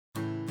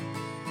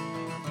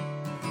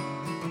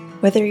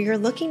Whether you're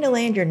looking to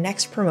land your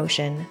next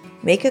promotion,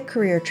 make a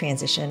career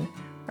transition,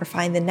 or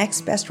find the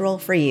next best role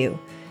for you,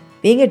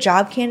 being a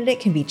job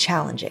candidate can be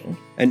challenging.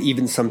 And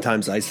even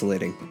sometimes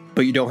isolating,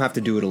 but you don't have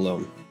to do it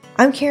alone.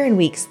 I'm Karen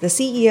Weeks, the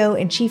CEO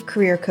and Chief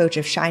Career Coach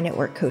of Shine at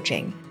Work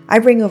Coaching. I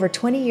bring over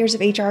 20 years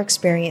of HR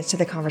experience to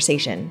the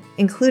conversation,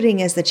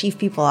 including as the Chief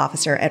People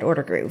Officer at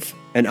Order Groove.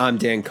 And I'm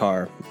Dan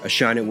Carr, a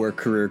Shine at Work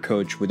career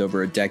coach with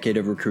over a decade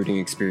of recruiting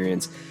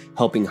experience,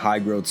 helping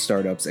high-growth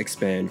startups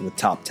expand with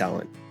top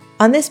talent.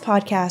 On this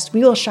podcast,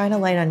 we will shine a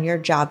light on your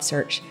job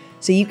search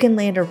so you can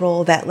land a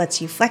role that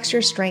lets you flex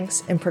your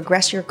strengths and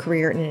progress your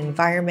career in an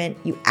environment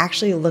you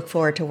actually look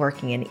forward to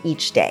working in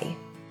each day.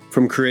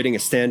 From creating a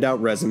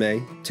standout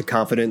resume, to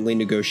confidently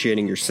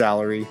negotiating your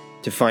salary,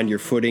 to find your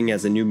footing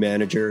as a new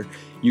manager,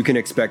 you can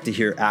expect to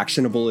hear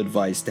actionable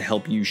advice to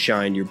help you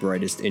shine your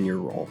brightest in your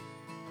role.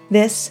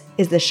 This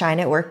is the Shine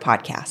at Work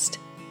podcast.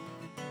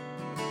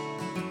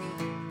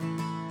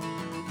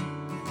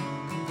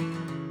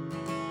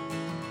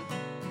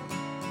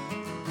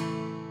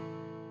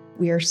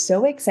 We are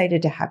so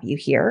excited to have you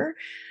here.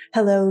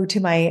 Hello to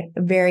my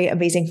very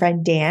amazing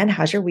friend, Dan.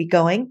 How's your week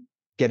going?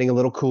 Getting a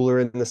little cooler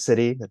in the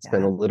city. It's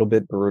been a little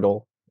bit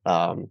brutal.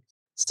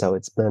 So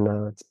it's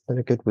been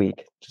a good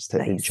week just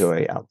to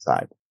enjoy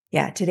outside.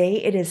 Yeah,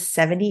 today it is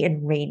 70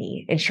 and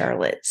rainy in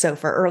Charlotte. So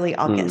for early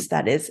August,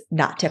 that is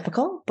not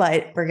typical,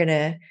 but we're going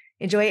to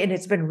enjoy it. And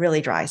it's been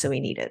really dry, so we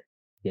need it.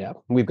 Yeah,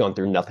 we've gone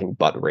through nothing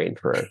but rain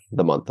for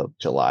the month of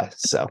July.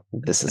 So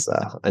this is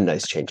a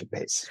nice change of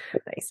pace.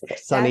 Nice.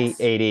 Sunny,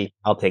 80,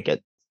 I'll take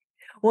it.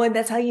 Well, and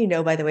that's how you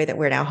know, by the way, that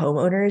we're now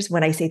homeowners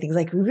when I say things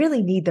like, we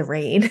really need the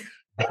rain.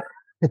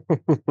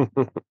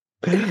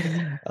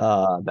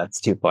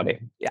 That's too funny.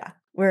 Yeah,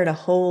 we're in a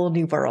whole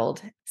new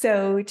world.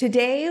 So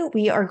today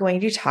we are going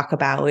to talk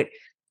about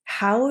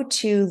how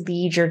to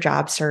lead your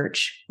job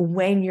search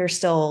when you're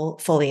still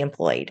fully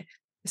employed.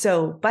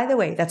 So, by the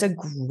way, that's a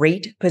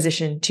great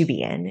position to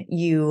be in.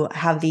 You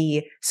have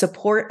the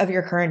support of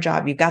your current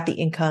job. You've got the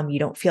income. You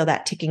don't feel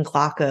that ticking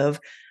clock of,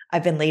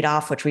 I've been laid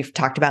off, which we've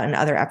talked about in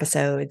other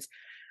episodes.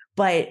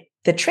 But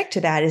the trick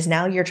to that is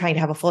now you're trying to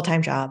have a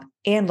full-time job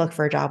and look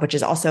for a job, which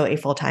is also a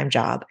full-time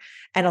job.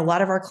 And a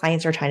lot of our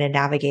clients are trying to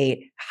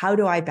navigate, how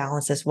do I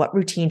balance this? What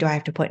routine do I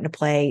have to put into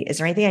play? Is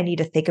there anything I need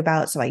to think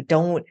about so I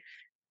don't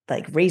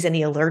raise any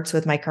alerts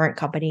with my current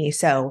company?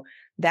 So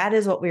that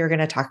is what we are going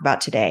to talk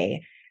about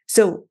today.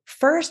 So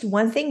first,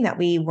 one thing that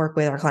we work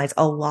with our clients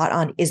a lot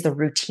on is the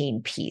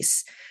routine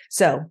piece.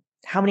 So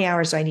how many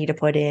hours do I need to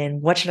put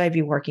in? What should I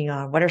be working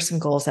on? What are some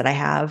goals that I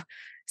have?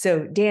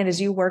 So Dan, as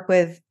you work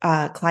with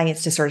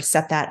clients to sort of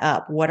set that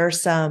up, what are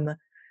some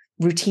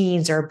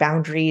routines or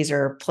boundaries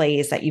or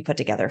plays that you put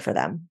together for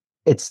them?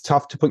 It's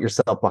tough to put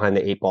yourself behind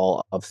the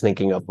 8-ball of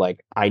thinking of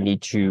I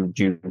need to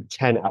do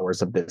 10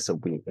 hours of this a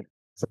week.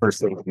 The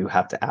first thing you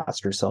have to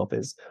ask yourself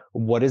is,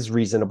 what is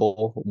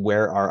reasonable?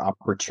 Where are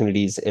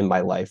opportunities in my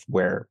life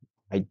where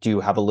I do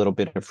have a little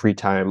bit of free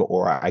time,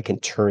 or I can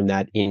turn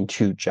that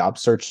into job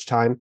search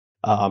time,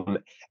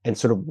 and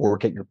sort of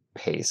work at your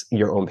pace,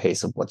 your own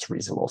pace of what's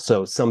reasonable.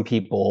 So some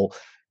people,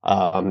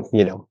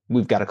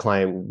 we've got a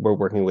client we're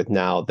working with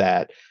now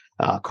that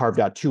carved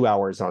out 2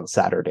 hours on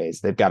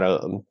Saturdays. They've got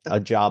a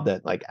job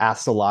that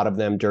asks a lot of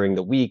them during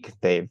the week.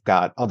 They've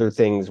got other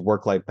things,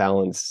 work-life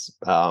balance,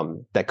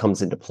 that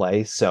comes into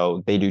play.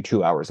 So they do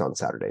 2 hours on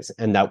Saturdays,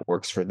 and that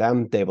works for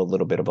them. They have a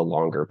little bit of a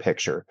longer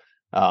picture.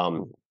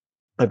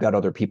 I've got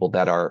other people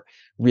that are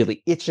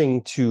really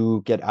itching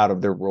to get out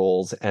of their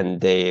roles,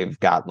 and they've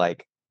got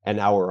an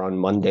hour on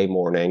Monday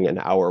morning, an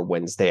hour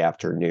Wednesday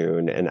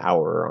afternoon, an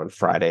hour on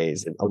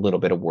Fridays, and a little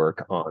bit of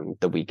work on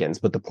the weekends.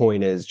 But the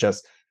point is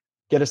just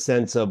get a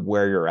sense of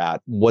where you're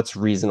at, what's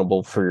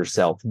reasonable for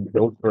yourself.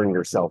 Don't burn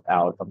yourself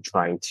out of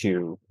trying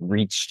to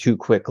reach too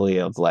quickly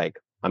of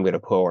I'm going to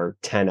pour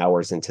 10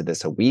 hours into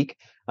this a week,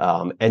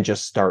 and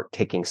just start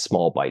taking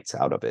small bites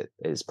out of it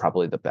is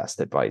probably the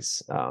best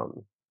advice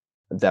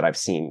that I've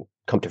seen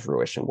come to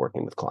fruition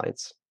working with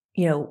clients.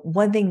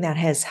 One thing that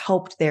has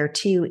helped there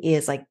too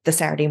is the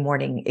Saturday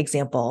morning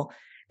example.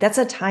 That's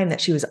a time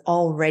that she was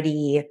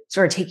already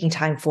sort of taking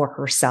time for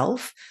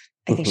herself.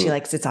 I think she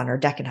sits on her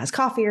deck and has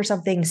coffee or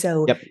something.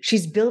 So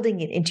she's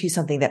building it into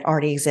something that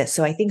already exists.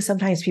 So I think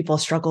sometimes people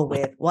struggle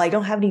with, well, I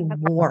don't have any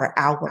more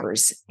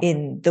hours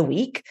in the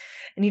week.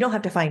 And you don't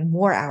have to find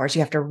more hours.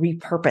 You have to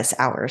repurpose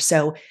hours.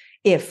 So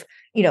if,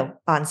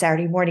 on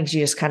Saturday mornings,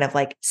 you just kind of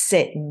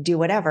sit and do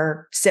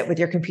whatever, sit with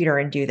your computer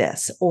and do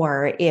this.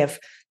 Or if,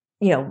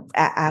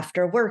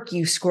 after work,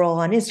 you scroll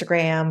on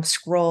Instagram,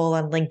 scroll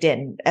on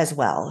LinkedIn as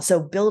well.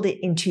 So build it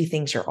into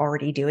things you're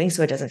already doing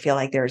so it doesn't feel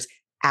like there's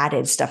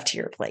added stuff to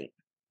your plate.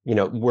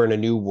 We're in a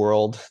new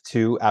world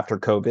too after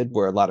COVID,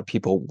 where a lot of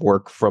people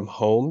work from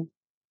home.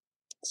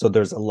 So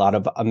there's a lot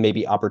of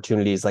maybe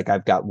opportunities.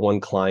 I've got one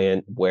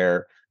client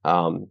where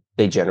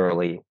they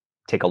generally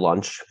take a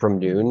lunch from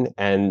noon,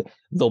 and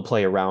they'll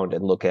play around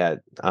and look at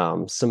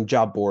some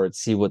job boards,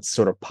 see what's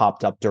sort of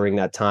popped up during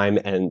that time.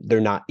 And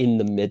they're not in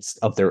the midst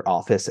of their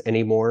office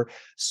anymore.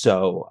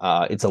 So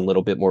it's a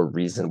little bit more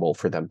reasonable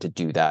for them to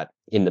do that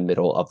in the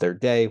middle of their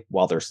day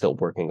while they're still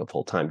working a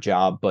full-time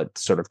job, but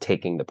sort of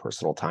taking the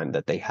personal time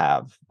that they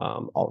have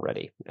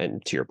already.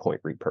 And to your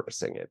point,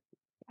 repurposing it.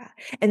 Yeah.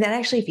 And that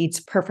actually feeds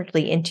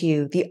perfectly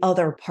into the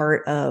other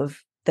part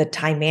of the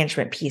time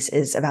management piece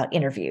is about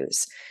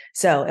interviews.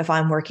 So if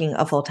I'm working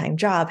a full-time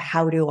job,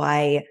 how do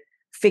I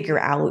figure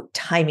out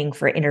timing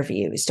for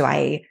interviews? Do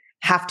I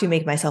have to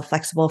make myself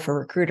flexible for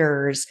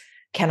recruiters?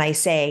 Can I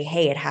say,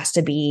 hey, it has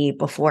to be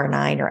before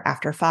 9 or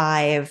after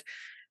 5?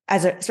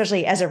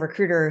 Especially as a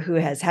recruiter who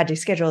has had to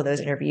schedule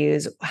those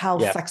interviews, how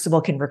Yeah.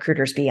 flexible can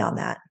recruiters be on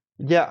that?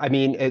 Yeah. I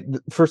mean,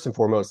 first and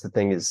foremost, the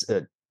thing is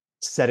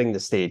setting the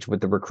stage with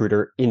the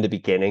recruiter in the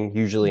beginning,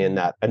 usually in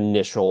that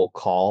initial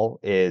call,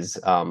 is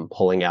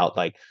pulling out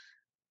like,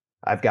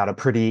 I've got a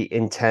pretty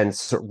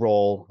intense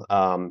role.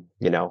 I'm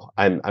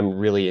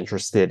really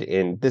interested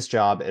in this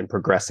job and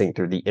progressing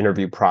through the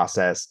interview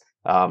process.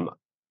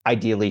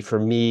 Ideally, for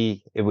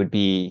me, it would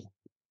be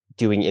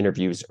doing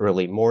interviews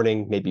early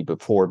morning, maybe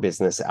before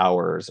business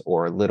hours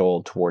or a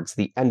little towards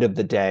the end of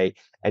the day.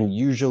 And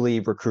usually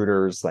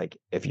recruiters, like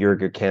if you're a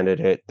good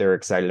candidate, they're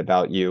excited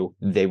about you,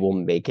 they will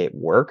make it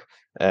work.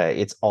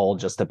 It's all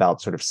just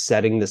about sort of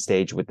setting the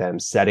stage with them,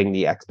 setting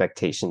the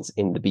expectations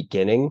in the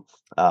beginning,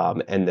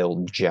 and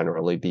they'll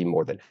generally be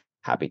more than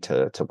happy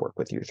to work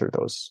with you through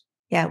those.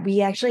 Yeah,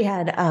 we actually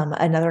had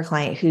another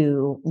client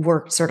who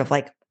worked sort of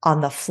like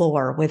on the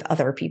floor with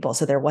other people.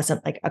 So there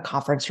wasn't like a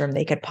conference room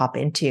they could pop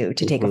into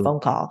to take a Mhm. phone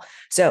call.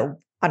 So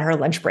on her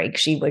lunch break,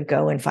 she would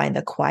go and find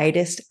the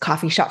quietest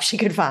coffee shop she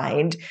could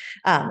find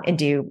and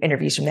do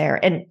interviews from there.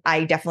 And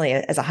I definitely,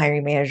 as a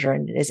hiring manager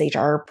and as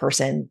HR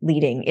person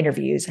leading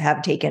interviews,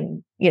 have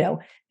taken,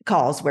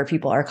 calls where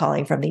people are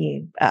calling from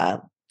the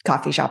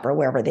coffee shop or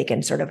wherever they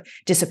can sort of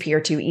disappear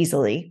to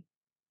easily.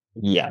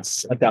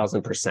 Yes,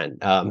 1,000%.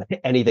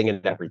 Anything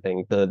and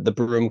everything. The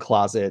broom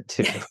closet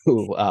to,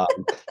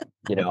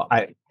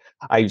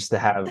 I used to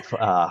have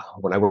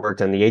when I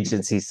worked on the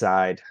agency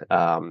side,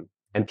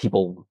 and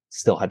people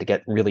still had to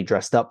get really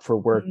dressed up for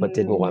work, but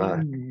didn't want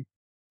to Mm.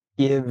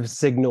 give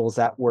signals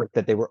at work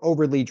that they were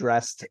overly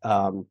dressed.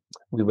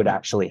 We would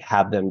actually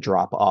have them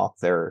drop off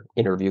their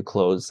interview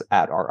clothes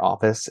at our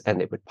office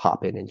and they would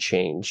pop in and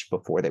change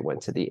before they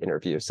went to the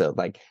interview. So,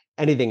 like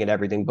anything and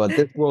everything, but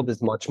this world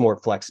is much more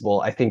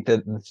flexible. I think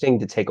that the thing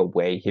to take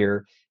away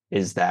here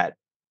is that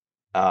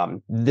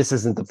this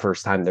isn't the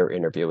first time they're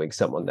interviewing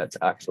someone that's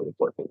actually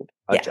working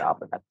a Yeah. job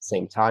at the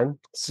same time.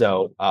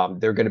 So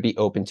they're going to be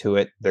open to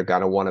it. They're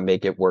going to want to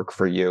make it work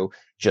for you.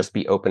 Just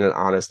be open and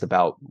honest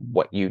about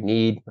what you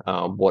need,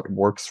 what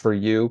works for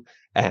you,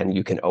 and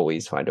you can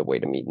always find a way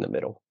to meet in the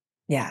middle.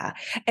 Yeah.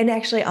 And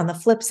actually, on the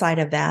flip side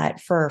of that,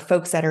 for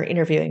folks that are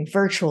interviewing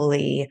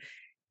virtually,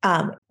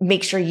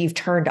 make sure you've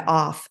turned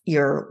off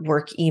your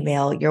work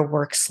email, your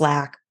work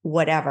Slack,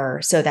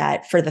 whatever, so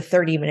that for the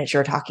 30 minutes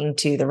you're talking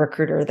to the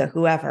recruiter, the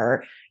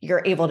whoever,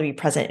 you're able to be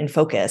present and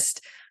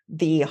focused.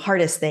 The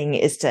hardest thing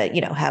is to,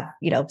 have,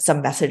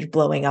 some message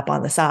blowing up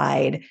on the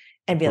side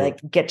and be Mhm. like,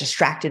 get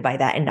distracted by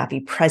that and not be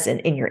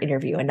present in your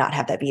interview and not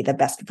have that be the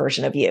best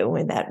version of you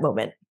in that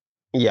moment.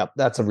 Yep,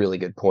 that's a really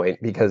good point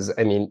because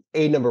I mean,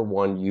 number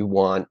one, you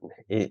want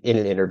in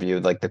an interview,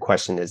 like the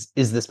question is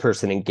this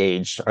person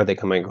engaged? Are they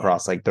coming Yeah.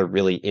 across like they're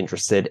really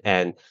interested?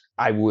 And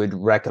I would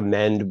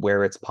recommend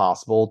where it's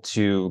possible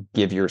to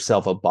give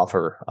yourself a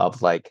buffer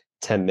of like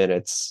 10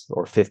 minutes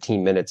or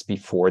 15 minutes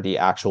before the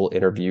actual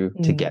interview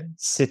to get Mm.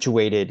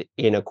 situated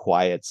in a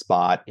quiet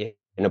spot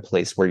in a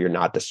place where you're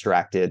not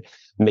distracted.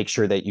 Make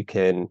sure that you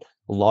can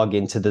log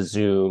into the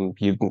Zoom.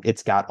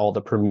 It's got all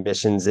the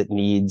permissions it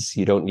needs.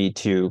 You don't need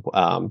to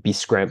be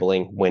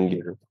scrambling when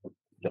you're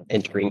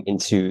entering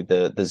into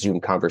the Zoom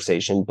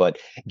conversation, but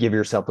give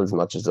yourself as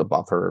much as a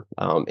buffer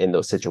in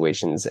those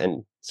situations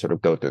and sort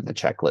of go through the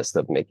checklist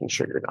of making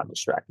sure you're not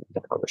distracted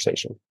with the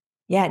conversation.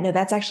 Yeah, no,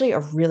 that's actually a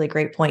really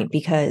great point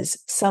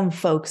because some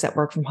folks that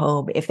work from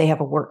home, if they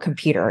have a work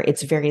computer,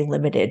 it's very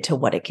limited to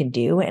what it can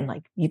do. And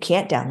like you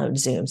can't download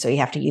Zoom. So you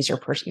have to use your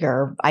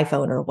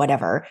iPhone or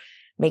whatever.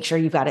 Make sure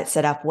you've got it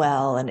set up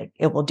well and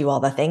it will do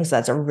all the things. So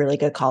that's a really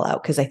good call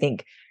out because I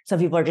think some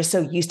people are just so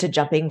used to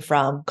jumping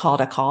from call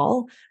to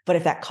call. But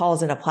if that call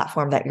is in a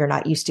platform that you're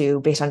not used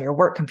to based on your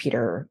work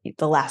computer,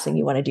 the last thing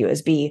you want to do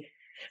is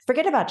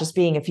forget about just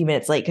being a few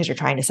minutes late because you're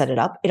trying to set it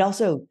up. It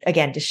also,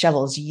 again,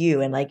 dishevels you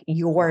and like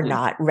you're Mhm.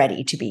 not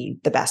ready to be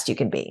the best you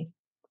can be.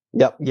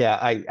 Yep. Yeah.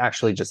 I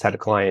actually just had a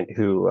client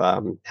who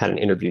had an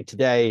interview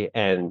today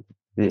and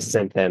they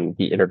sent them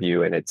the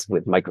interview and it's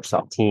with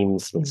Microsoft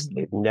Teams, which Mhm.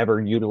 they've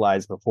never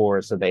utilized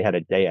before. So they had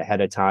a day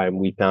ahead of time.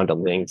 We found a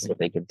link so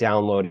they could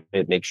download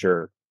it, make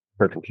sure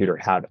her computer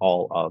had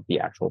all of the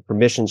actual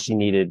permissions she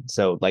needed.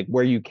 So like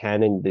where you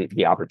can and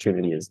the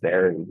opportunity is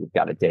there and you've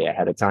got a day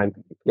ahead of time,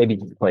 maybe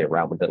just play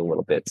around with it a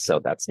little bit. So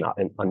that's not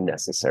an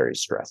unnecessary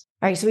stress.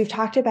 All right. So we've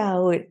talked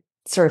about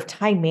sort of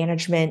time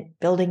management,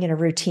 building in a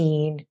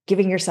routine,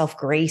 giving yourself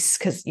grace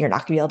because you're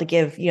not going to be able to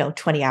give,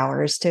 20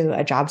 hours to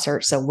a job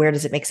search. So where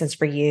does it make sense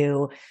for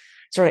you?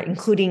 Sort of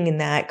including in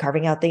that,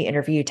 carving out the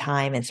interview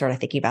time and sort of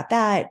thinking about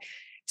that.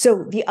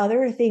 So the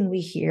other thing we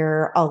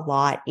hear a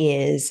lot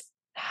is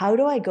how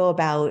do I go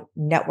about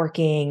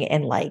networking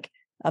and like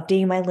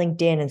updating my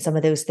LinkedIn and some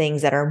of those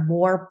things that are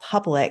more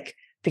public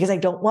because I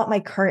don't want my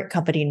current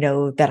company to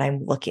know that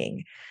I'm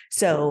looking.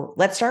 So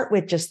let's start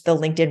with just the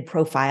LinkedIn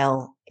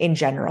profile in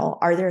general.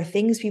 Are there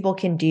things people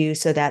can do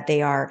so that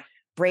they are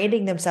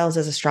branding themselves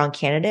as a strong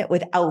candidate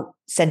without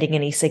sending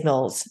any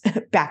signals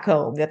back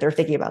home that they're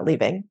thinking about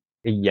leaving?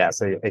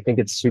 Yes, I think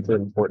it's super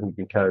important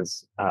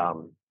because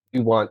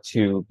you want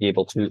to be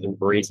able to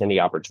embrace any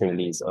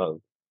opportunities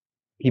of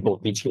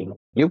people reaching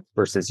you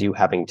versus you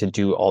having to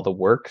do all the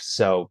work.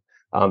 So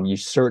you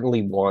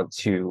certainly want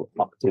to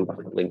update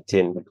your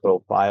LinkedIn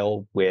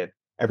profile with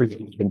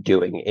everything you've been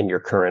doing in your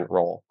current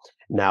role.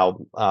 Now,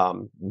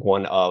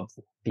 one of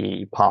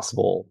the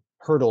possible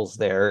hurdles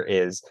there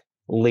is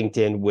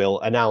LinkedIn will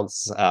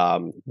announce,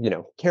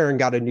 Karen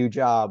got a new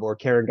job or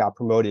Karen got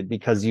promoted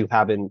because you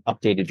haven't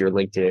updated your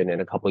LinkedIn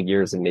in a couple of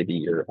years and maybe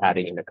you're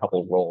adding in a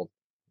couple of roles.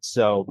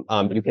 So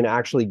you can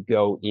actually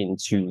go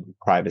into the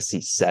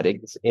privacy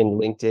settings in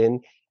LinkedIn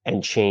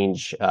and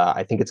change,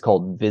 I think it's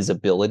called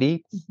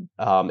visibility.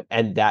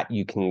 And that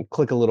you can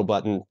click a little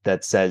button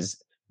that says,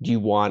 do you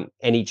want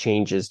any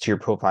changes to your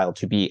profile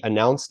to be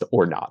announced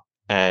or not?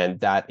 And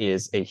that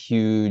is a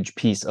huge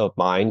peace of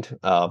mind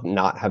of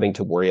not having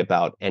to worry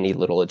about any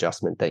little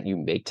adjustment that you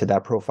make to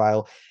that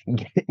profile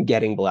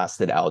getting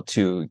blasted out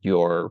to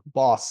your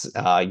boss,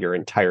 your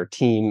entire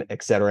team,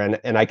 et cetera.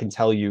 And I can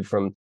tell you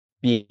from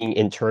being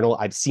internal,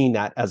 I've seen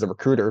that as a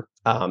recruiter.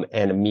 And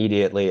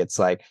immediately it's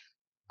like,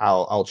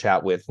 I'll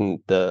chat with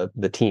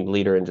the team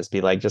leader and just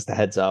be like, just a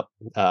heads up.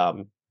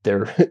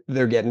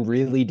 They're getting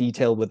really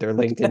detailed with their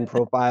LinkedIn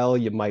profile.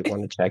 You might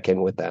want to check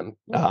in with them.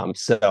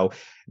 So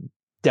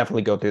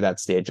definitely go through that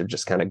stage of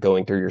just kind of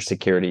going through your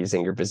securities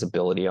and your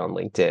visibility on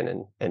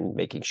LinkedIn and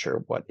making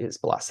sure what is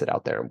blasted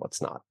out there and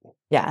what's not.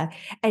 Yeah.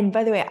 And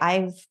by the way,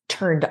 I've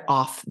turned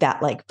off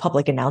that like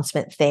public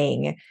announcement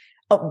thing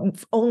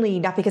only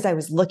not because I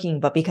was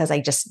looking, but because I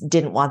just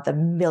didn't want the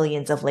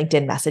millions of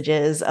LinkedIn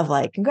messages of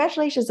like,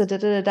 congratulations, da, da,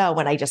 da, da,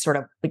 when I just sort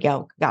of,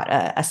 got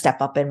a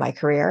step up in my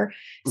career.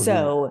 Mm-hmm.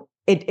 So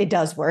it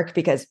does work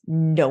because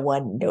no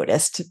one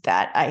noticed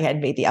that I had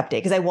made the update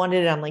because I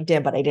wanted it on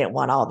LinkedIn, but I didn't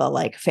want all the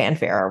like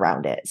fanfare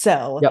around it.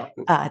 So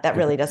that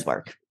really does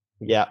work.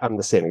 Yeah, I'm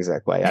the same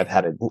exact way. I've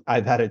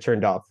had it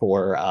turned off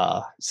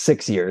for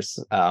 6 years,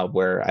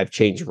 where I've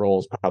changed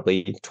roles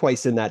probably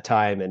twice in that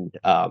time,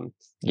 and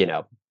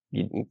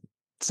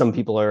some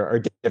people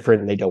are different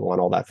and they don't want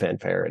all that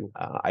fanfare, and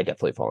I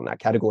definitely fall in that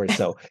category.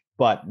 So,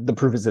 but the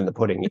proof is in the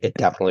pudding. It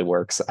definitely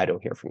works. I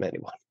don't hear from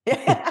anyone.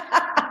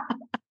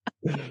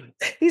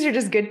 These are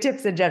just good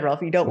tips in general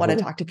if you don't want to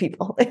talk to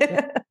people.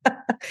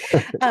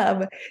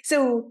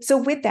 So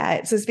with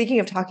that, so speaking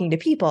of talking to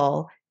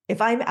people,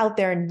 if I'm out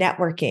there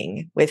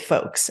networking with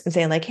folks and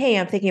saying like, hey,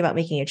 I'm thinking about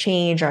making a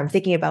change, or I'm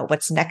thinking about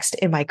what's next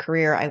in my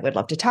career, I would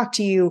love to talk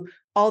to you.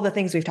 All the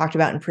things we've talked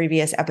about in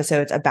previous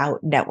episodes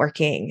about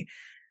networking.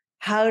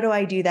 How do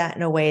I do that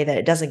in a way that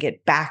it doesn't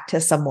get back to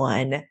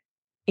someone,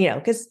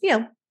 because,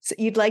 so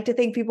you'd like to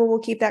think people will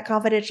keep that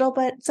confidential,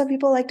 but some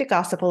people like to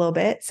gossip a little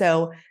bit.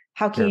 So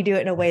how can you do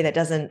it in a way that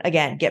doesn't,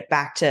 again, get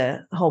back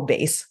to home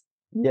base?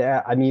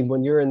 Yeah, I mean,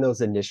 when you're in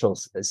those initial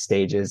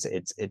stages,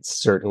 it's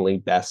certainly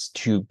best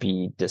to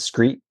be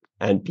discreet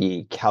and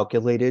be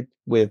calculated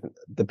with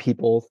the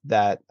people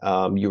that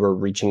you are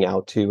reaching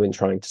out to and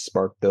trying to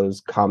spark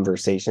those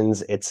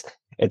conversations. It's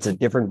a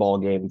different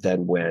ballgame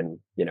than when,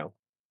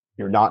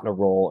 you're not in a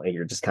role and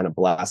you're just kind of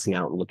blasting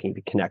out and looking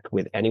to connect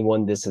with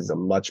anyone. This is a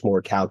much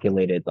more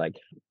calculated, like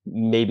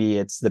maybe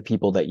it's the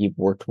people that you've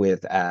worked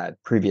with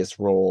at previous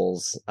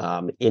roles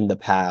in the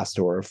past,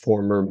 or a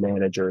former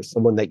manager,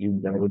 someone that you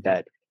know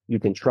that you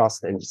can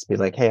trust, and just be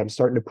like, hey, I'm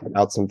starting to put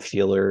out some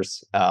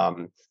feelers.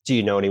 Do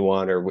you know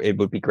anyone? Or it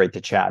would be great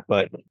to chat.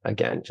 But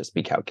again, just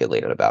be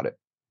calculated about it.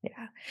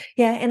 Yeah.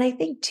 Yeah. And I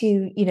think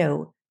too,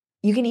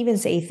 you can even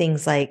say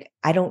things like,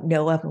 I don't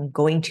know if I'm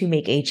going to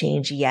make a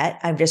change yet.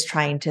 I'm just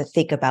trying to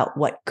think about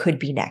what could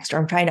be next, or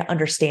I'm trying to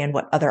understand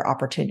what other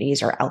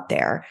opportunities are out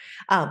there.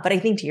 But I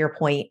think to your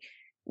point,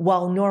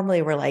 while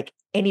normally we're like,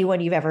 anyone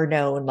you've ever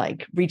known,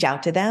 like reach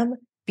out to them,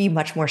 be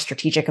much more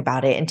strategic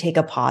about it and take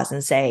a pause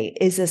and say,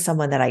 is this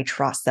someone that I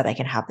trust that I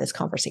can have this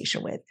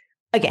conversation with?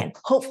 Again,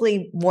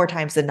 hopefully more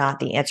times than not,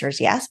 the answer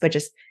is yes, but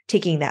just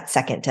taking that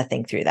second to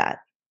think through that.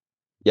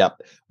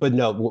 Yep. But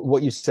no,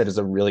 what you said is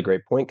a really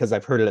great point, because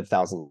I've heard it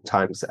 1,000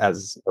 times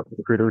as a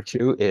recruiter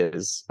too,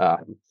 is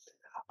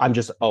I'm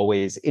just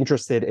always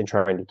interested in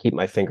trying to keep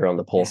my finger on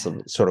the pulse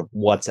of sort of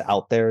what's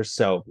out there.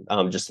 So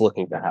just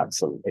looking to have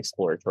some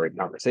exploratory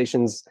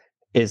conversations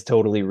is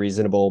totally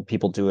reasonable.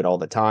 People do it all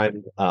the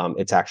time.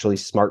 It's actually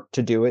smart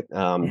to do it.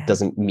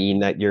 Doesn't mean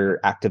that you're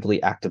actively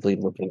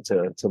looking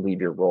to leave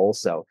your role.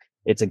 So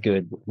it's a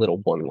good little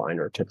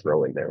one-liner to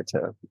throw in there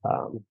to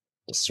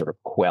sort of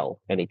quell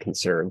any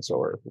concerns,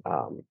 or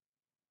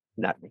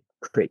not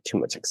create too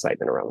much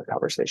excitement around the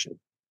conversation.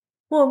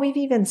 Well, we've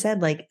even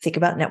said, like, think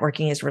about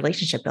networking as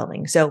relationship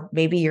building. So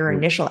maybe your Mm.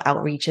 initial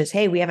outreach is,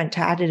 hey, we haven't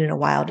chatted in a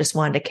while, just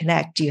wanted to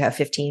connect. Do you have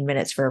 15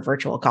 minutes for a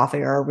virtual coffee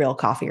or a real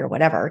coffee or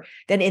whatever?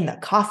 Then in the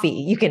coffee,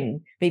 you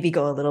can maybe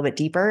go a little bit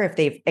deeper if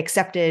they've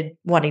accepted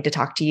wanting to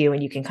talk to you,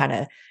 and you can kind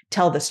of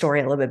tell the story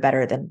a little bit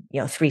better than,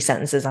 3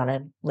 sentences on a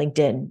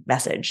LinkedIn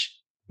message.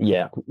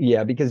 Yeah,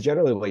 yeah, because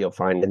generally what you'll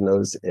find in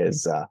those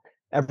is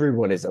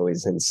everyone is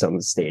always in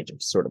some stage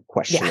of sort of Yeah.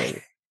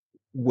 questioning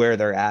where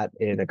they're at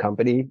in a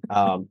company.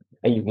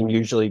 And you can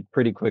usually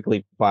pretty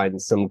quickly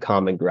find some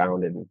common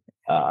ground, and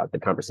the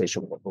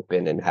conversation will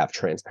open and have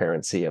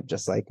transparency of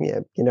just like,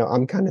 yeah,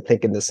 I'm kind of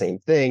thinking the same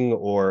thing,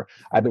 or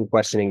I've been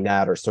questioning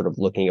that, or sort of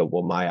looking at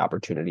what my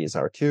opportunities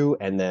are too.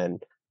 And then,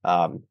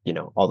 all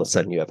of a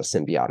sudden you have a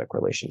symbiotic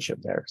relationship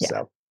there. Yeah.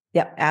 So,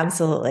 Yep,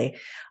 absolutely.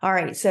 All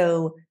right.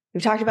 So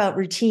we've talked about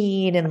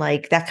routine and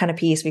like that kind of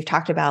piece. We've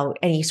talked about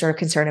any sort of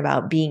concern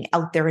about being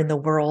out there in the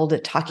world,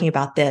 talking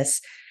about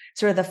this.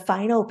 Sort of the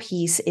final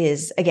piece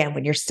is, again,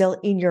 when you're still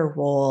in your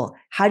role,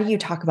 how do you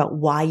talk about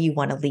why you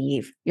want to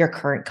leave your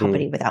current mm,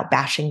 company without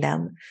bashing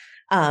them?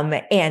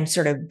 And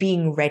sort of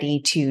being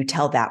ready to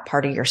tell that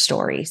part of your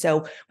story.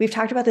 So we've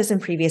talked about this in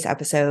previous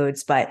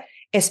episodes, but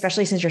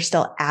especially since you're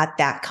still at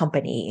that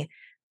company,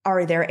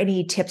 are there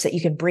any tips that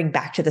you can bring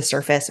back to the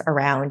surface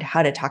around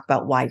how to talk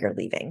about why you're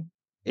leaving?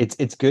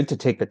 it's good to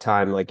take the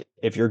time, like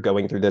if you're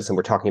going through this and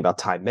we're talking about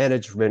time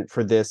management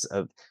for this,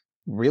 of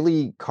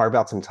really carve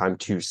out some time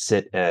to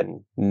sit and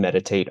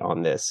meditate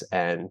on this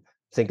and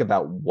think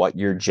about what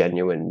your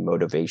genuine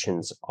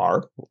motivations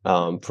are,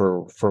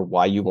 for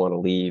why you want to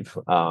leave,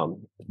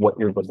 what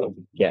you're looking to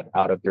get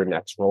out of your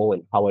next role,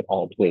 and how it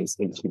all plays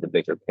into the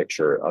bigger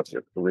picture of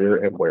your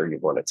career and where you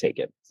want to take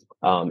it.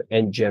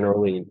 And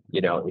generally,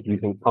 if you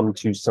can come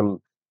to some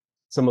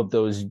of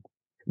those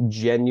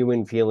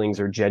genuine feelings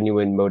or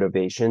genuine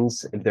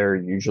motivations, they're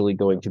usually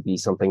going to be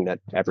something that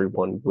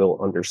everyone will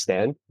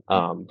understand.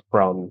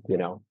 From,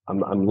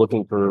 I'm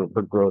looking for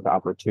growth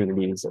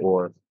opportunities,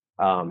 or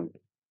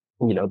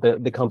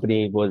the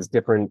company was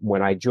different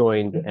when I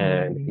joined,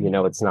 and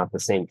it's not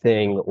the same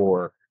thing,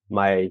 or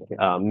my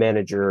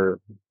manager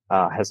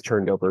has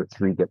turned over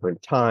 3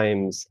 different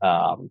times,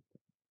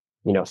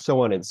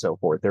 so on and so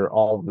forth. They're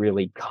all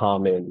really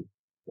common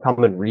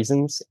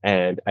reasons.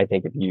 And I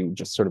think if you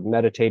just sort of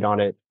meditate on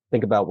it,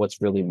 think about what's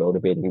really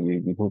motivating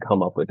you, you can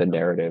come up with a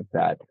narrative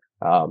that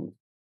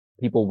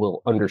people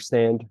will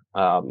understand,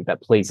 that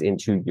plays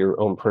into your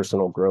own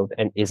personal growth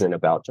and isn't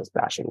about just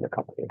bashing the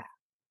company.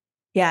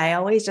 Yeah, I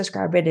always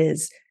describe it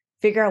as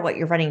figure out what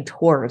you're running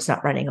towards,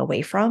 not running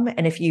away from.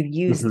 And if you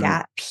use Mhm.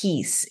 that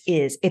piece,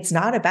 it's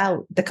not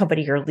about the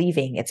company you're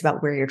leaving, it's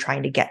about where you're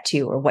trying to get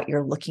to or what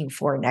you're looking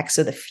for next.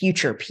 So the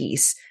future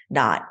piece,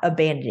 not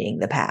abandoning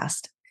the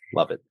past.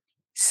 Love it.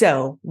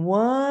 So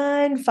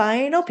one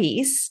final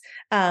piece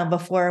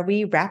before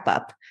we wrap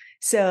up.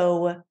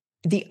 So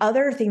the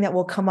other thing that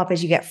will come up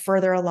as you get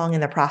further along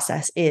in the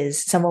process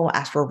is someone will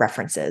ask for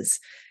references.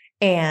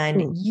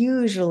 And Hmm.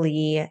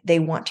 usually they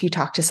want to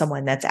talk to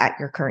someone that's at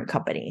your current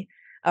company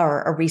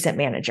or a recent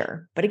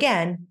manager. But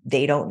again,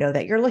 they don't know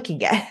that you're looking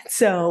yet.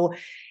 So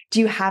do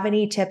you have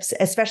any tips,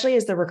 especially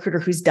as the recruiter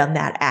who's done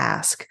that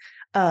ask,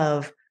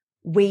 of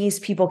ways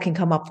people can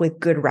come up with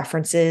good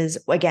references,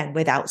 again,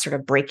 without sort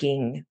of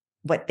breaking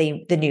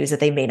the news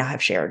that they may not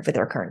have shared with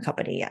their current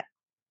company yet?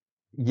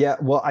 Yeah,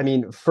 well, I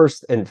mean,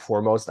 first and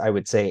foremost, I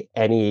would say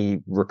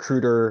any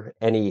recruiter,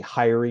 any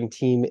hiring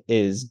team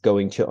is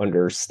going to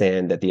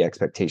understand that the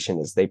expectation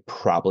is they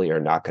probably are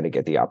not going to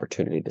get the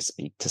opportunity to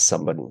speak to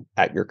someone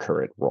at your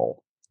current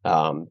role.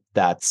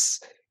 That's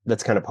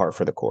kind of par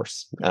for the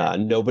course.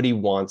 Nobody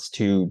wants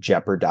to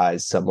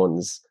jeopardize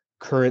someone's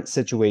current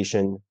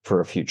situation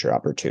for a future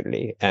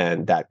opportunity,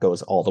 and that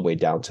goes all the way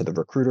down to the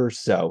recruiter.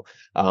 So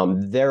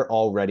they're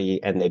already,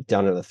 and they've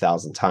done it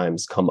 1,000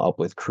 times, come up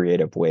with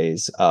creative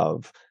ways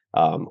of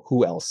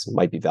who else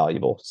might be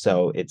valuable.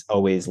 So it's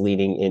always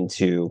leaning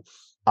into,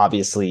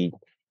 obviously,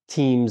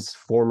 teams,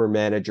 former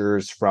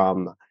managers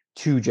from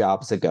 2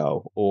 jobs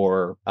ago,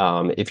 or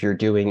if you're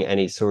doing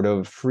any sort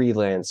of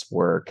freelance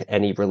work,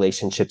 any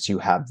relationships you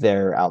have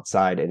there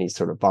outside, any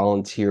sort of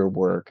volunteer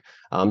work,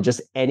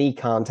 just any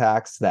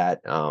contacts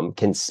that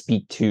can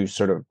speak to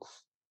sort of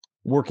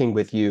working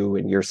with you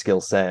and your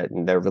skill set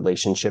and their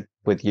relationship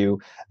with you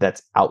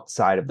that's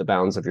outside of the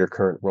bounds of your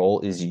current role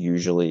is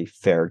usually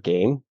fair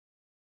game.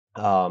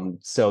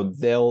 So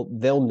they'll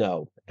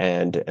know,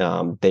 and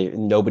they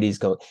nobody's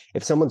going.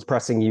 If someone's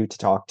pressing you to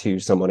talk to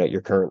someone at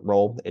your current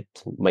role, it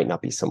might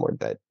not be somewhere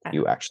that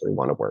you actually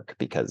want to work,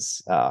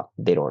 because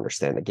they don't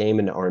understand the game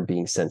and aren't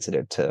being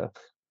sensitive to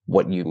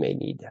what you may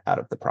need out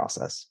of the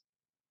process.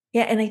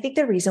 Yeah. And I think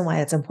the reason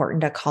why it's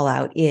important to call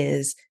out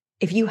is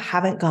if you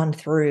haven't gone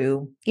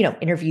through,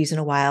 interviews in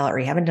a while, or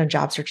you haven't done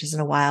job searches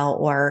in a while,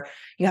 or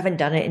you haven't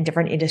done it in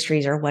different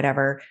industries or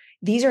whatever,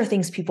 these are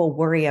things people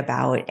worry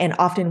about. And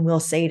often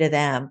we'll say to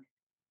them,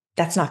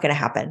 that's not going to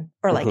happen.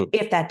 Or like, Mhm.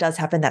 if that does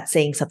happen, that's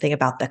saying something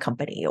about the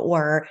company,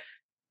 or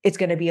it's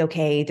going to be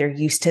okay. They're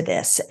used to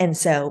this. And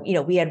so,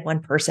 we had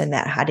one person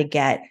that had to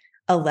get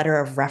a letter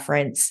of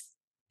reference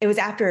it was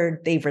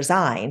after they've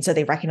resigned. So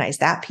they recognized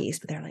that piece,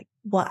 but they're like,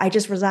 well, I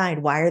just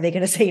resigned. Why are they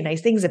going to say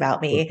nice things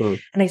about me? Mm-hmm.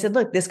 And I said,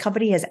 look, this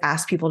company has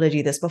asked people to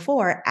do this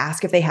before.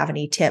 Ask if they have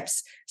any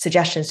tips,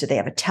 suggestions. Do they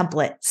have a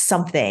template,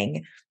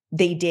 something?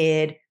 They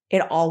did.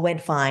 It all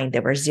went fine.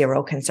 There were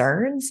zero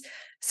concerns.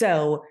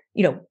 So,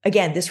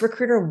 again, this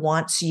recruiter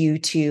wants you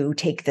to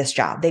take this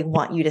job. They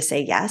want you to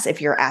say yes if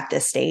you're at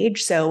this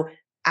stage. So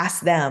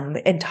ask them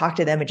and talk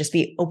to them and just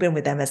be open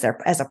with them as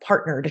a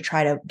partner to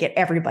try to get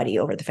everybody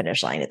over the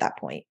finish line at that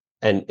point.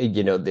 And,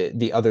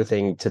 the other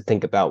thing to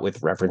think about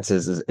with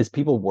references is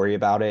people worry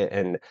about it.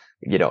 And,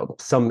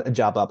 some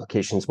job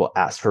applications will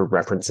ask for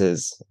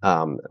references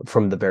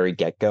from the very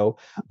get-go.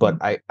 But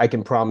I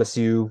can promise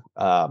you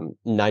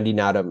 90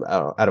 out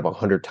of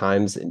 100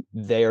 times,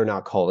 they are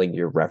not calling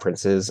your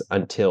references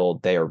until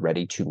they are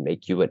ready to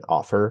make you an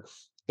offer.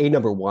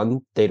 Number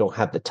one, they don't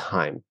have the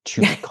time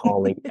to be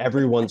calling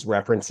everyone's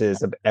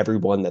references of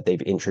everyone that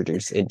they've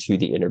introduced into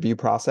the interview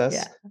process.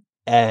 Yeah.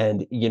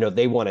 And,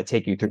 they want to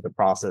take you through the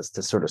process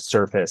to sort of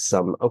surface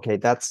some, okay,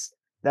 that's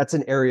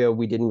an area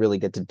we didn't really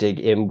get to dig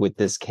in with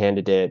this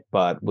candidate,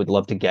 but would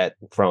love to get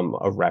from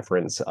a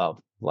reference of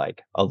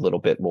like a little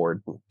bit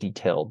more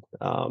detailed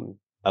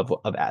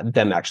of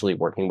them actually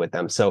working with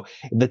them. So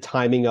the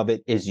timing of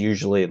it is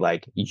usually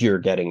like you're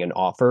getting an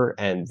offer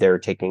and they're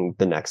taking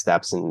the next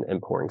steps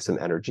and pouring some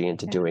energy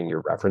into doing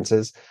your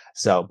references.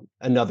 So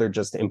another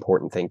just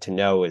important thing to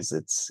know is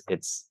it's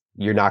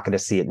you're not going to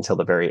see it until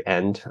the very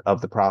end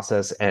of the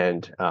process.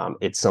 And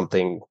it's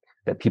something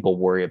that people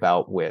worry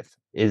about with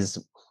is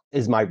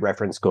my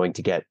reference going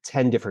to get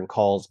 10 different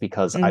calls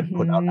because I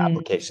put out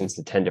applications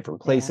to 10 different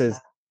places?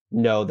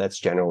 Yeah. No, that's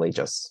generally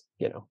just,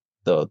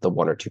 the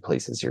one or two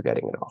places you're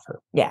getting an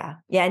offer. Yeah.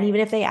 Yeah. And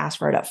even if they ask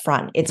for it up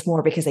front, it's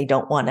more because they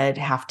don't want to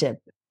have to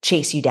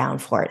chase you down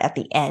for it at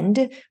the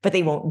end, but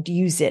they won't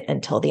use it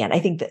until the end. I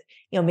think that,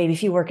 maybe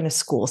if you work in a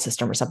school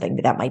system or something,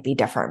 that might be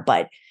different,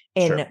 but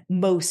in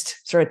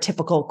most sort of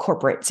typical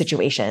corporate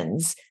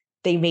situations,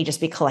 they may just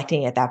be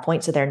collecting at that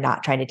point. So they're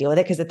not trying to deal with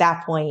it because at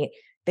that point,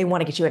 they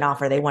want to get you an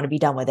offer. They want to be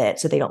done with it.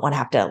 So they don't want to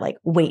have to like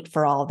wait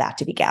for all of that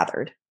to be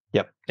gathered.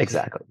 Yep,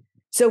 exactly.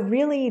 So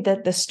really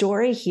the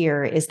story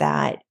here is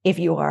that if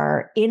you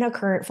are in a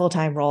current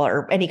full-time role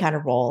or any kind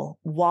of role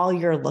while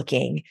you're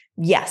looking,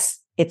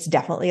 yes, it's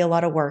definitely a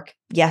lot of work.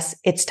 Yes,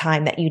 it's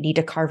time that you need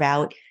to carve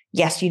out.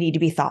 Yes, you need to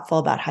be thoughtful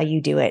about how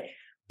you do it,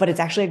 but it's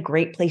actually a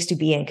great place to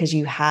be in because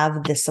you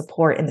have the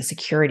support and the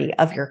security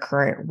of your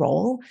current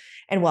role.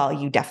 And while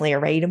you definitely are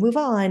ready to move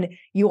on,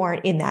 you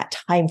aren't in that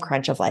time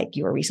crunch of like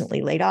you were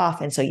recently laid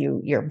off. And so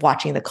you're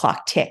watching the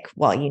clock tick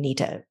while you need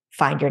to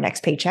find your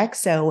next paycheck.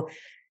 So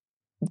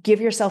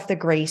give yourself the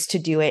grace to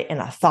do it in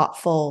a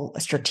thoughtful,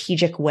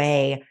 strategic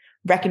way.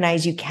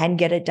 Recognize you can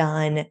get it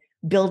done.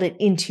 Build it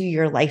into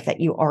your life that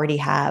you already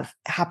have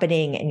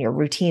happening and your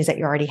routines that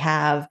you already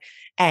have.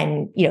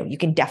 And, you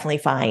can definitely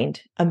find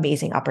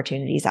amazing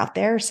opportunities out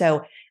there.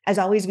 So as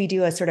always, we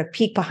do a sort of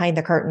peek behind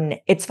the curtain.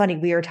 It's funny.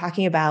 We were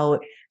talking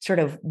about sort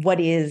of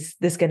what is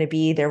this going to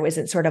be? There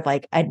wasn't sort of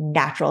like a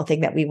natural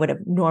thing that we would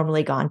have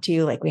normally gone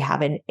to like we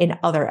have in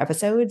other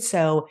episodes.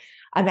 So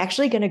I'm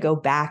actually going to go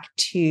back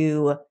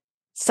to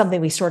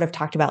something we sort of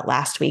talked about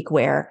last week,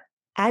 where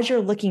as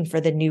you're looking for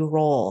the new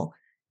role,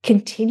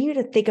 continue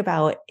to think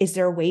about, is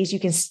there ways you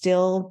can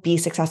still be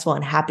successful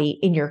and happy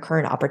in your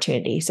current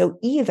opportunity? So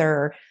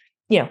either,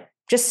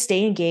 just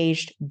stay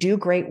engaged, do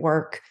great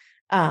work,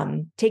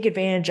 take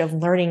advantage of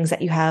learnings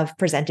that you have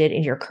presented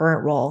in your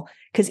current role,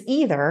 because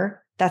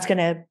either that's going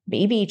to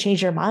maybe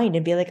change your mind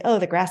and be like, oh,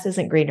 the grass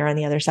isn't greener on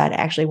the other side. I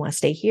actually want to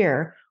stay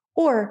here.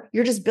 Or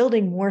you're just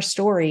building more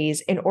stories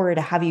in order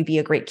to have you be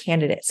a great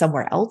candidate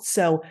somewhere else.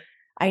 So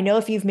I know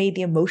if you've made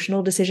the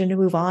emotional decision to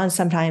move on,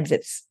 sometimes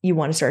it's you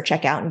want to sort of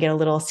check out and get a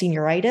little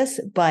senioritis,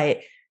 but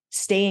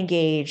stay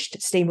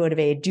engaged, stay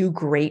motivated, do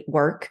great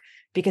work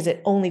because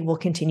it only will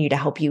continue to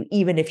help you,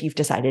 even if you've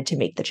decided to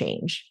make the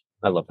change.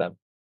 I love that.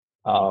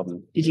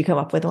 Did you come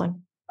up with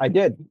one? I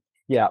did.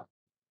 Yeah.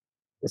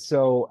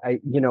 So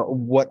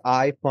what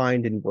I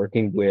find in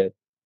working with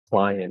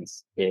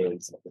clients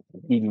is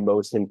the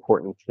most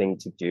important thing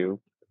to do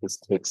is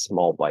take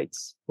small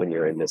bites when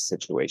you're in this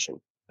situation.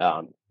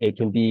 It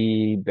can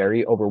be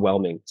very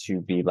overwhelming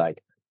to be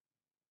like,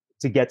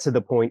 to get to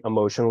the point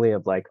emotionally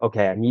of like,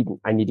 okay, I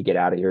need to get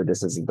out of here.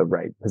 This isn't the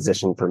right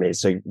position for me.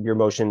 So your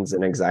emotions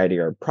and anxiety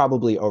are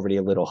probably already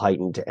a little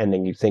heightened. And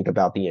then you think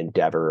about the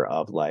endeavor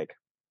of like,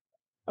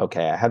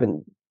 okay, I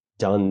haven't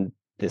done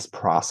this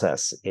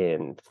process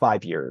in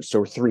 5 years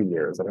or 3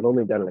 years, and I've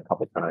only done it a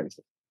couple of times.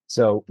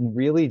 So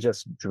really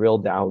just drill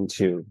down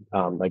to,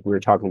 like we were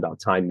talking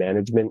about time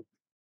management,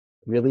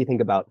 really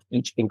think about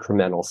each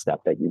incremental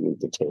step that you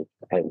need to take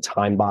and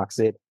time box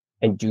it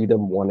and do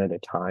them one at a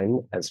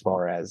time. As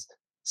far as,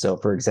 so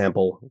for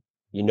example,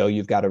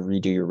 you've got to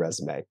redo your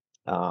resume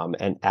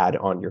and add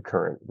on your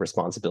current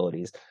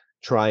responsibilities.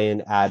 Try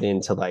and add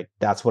into like,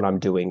 that's what I'm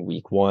doing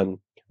week 1,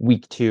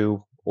 week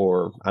 2,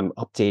 or I'm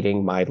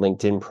updating my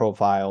LinkedIn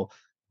profile.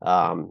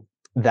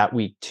 That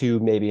week 2,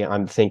 maybe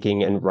I'm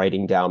thinking and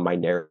writing down my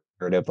narrative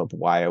narrative of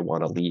why I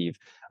want to leave.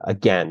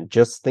 Again,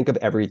 just think of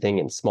everything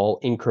in small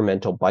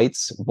incremental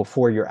bites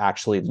before you're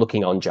actually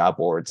looking on job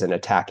boards and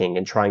attacking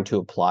and trying to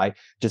apply.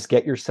 Just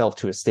get yourself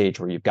to a stage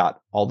where you've got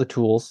all the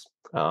tools.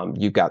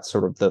 You've got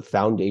sort of the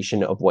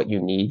foundation of what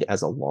you need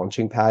as a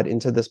launching pad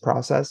into this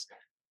process,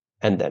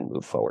 and then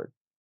move forward.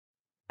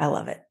 I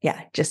love it.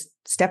 Yeah. Just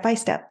step by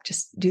step,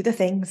 just do the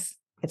things.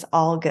 It's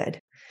all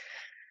good.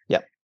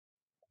 Yep.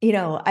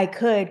 I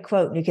could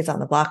quote New Kids on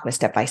the Block with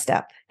Step by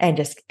Step, and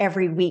just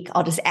every week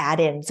I'll just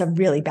add in some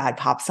really bad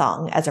pop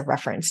song as a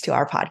reference to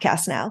our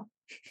podcast now.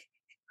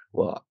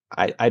 Well,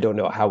 I don't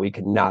know how we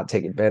could not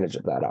take advantage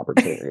of that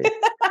opportunity.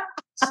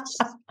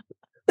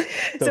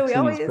 So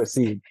please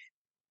proceed.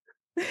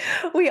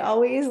 We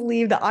always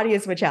leave the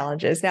audience with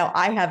challenges. Now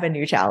I have a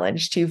new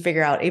challenge to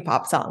figure out a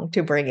pop song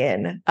to bring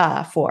in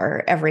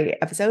for every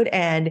episode.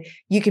 And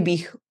you can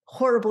be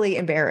horribly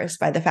embarrassed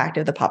by the fact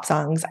of the pop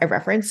songs I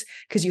reference,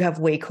 because you have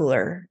way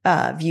cooler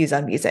views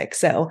on music.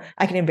 So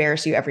I can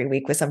embarrass you every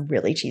week with some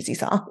really cheesy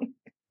song.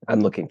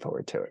 I'm looking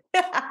forward to it.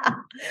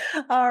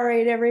 All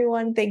right,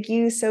 everyone. Thank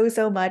you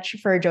so much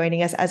for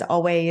joining us as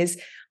always.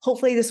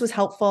 Hopefully this was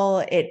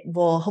helpful. It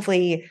will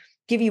hopefully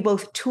give you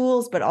both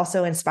tools, but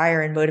also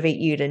inspire and motivate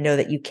you to know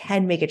that you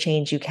can make a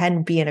change. You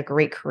can be in a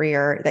great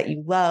career that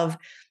you love.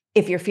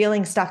 If you're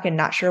feeling stuck and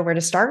not sure where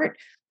to start,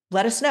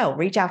 let us know.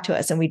 Reach out to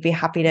us, and we'd be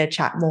happy to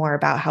chat more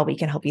about how we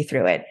can help you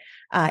through it.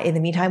 In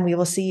the meantime, we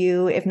will see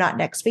you, if not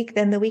next week,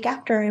 then the week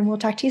after, and we'll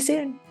talk to you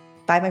soon.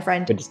 Bye, my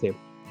friend. Good to see you.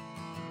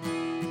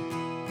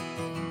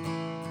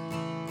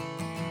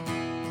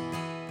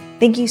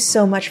 Thank you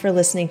so much for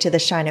listening to the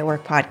Shine at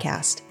Work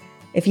podcast.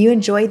 If you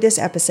enjoyed this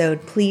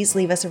episode, please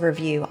leave us a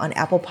review on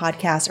Apple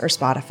Podcasts or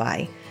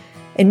Spotify.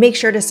 And make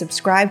sure to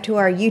subscribe to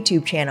our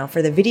YouTube channel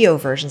for the video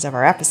versions of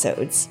our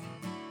episodes.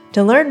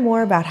 To learn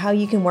more about how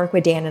you can work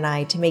with Dan and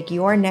I to make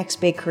your next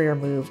big career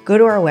move, go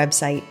to our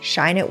website,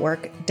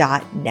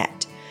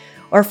 shineatwork.net,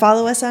 or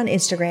follow us on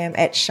Instagram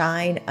at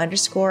shine_at_work.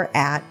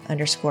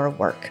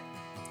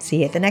 See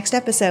you at the next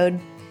episode.